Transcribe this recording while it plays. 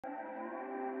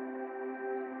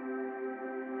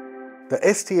The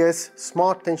STS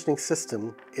Smart Tensioning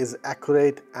System is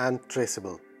accurate and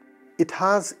traceable. It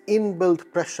has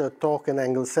inbuilt pressure, torque and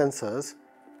angle sensors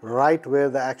right where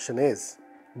the action is,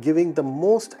 giving the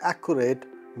most accurate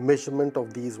measurement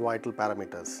of these vital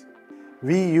parameters.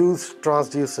 We use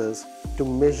transducers to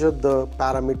measure the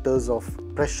parameters of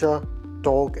pressure,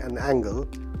 torque and angle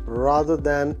rather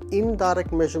than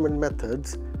indirect measurement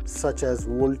methods such as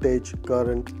voltage,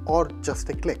 current or just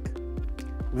a click.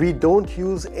 We don't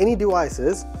use any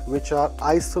devices which are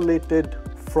isolated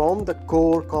from the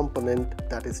core component,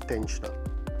 that is tensioner.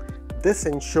 This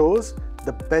ensures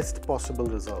the best possible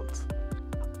results.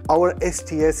 Our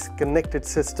STS connected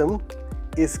system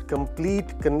is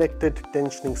complete connected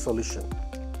tensioning solution.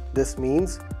 This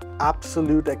means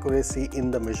absolute accuracy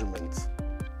in the measurements.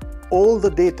 All the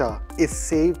data is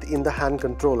saved in the hand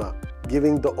controller,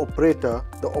 giving the operator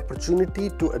the opportunity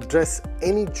to address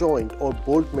any joint or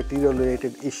bolt material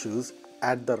related issues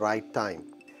at the right time.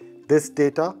 This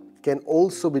data can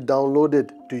also be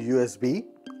downloaded to USB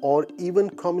or even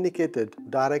communicated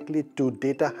directly to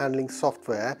data handling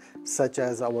software such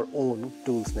as our own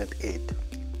ToolsNet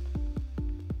 8.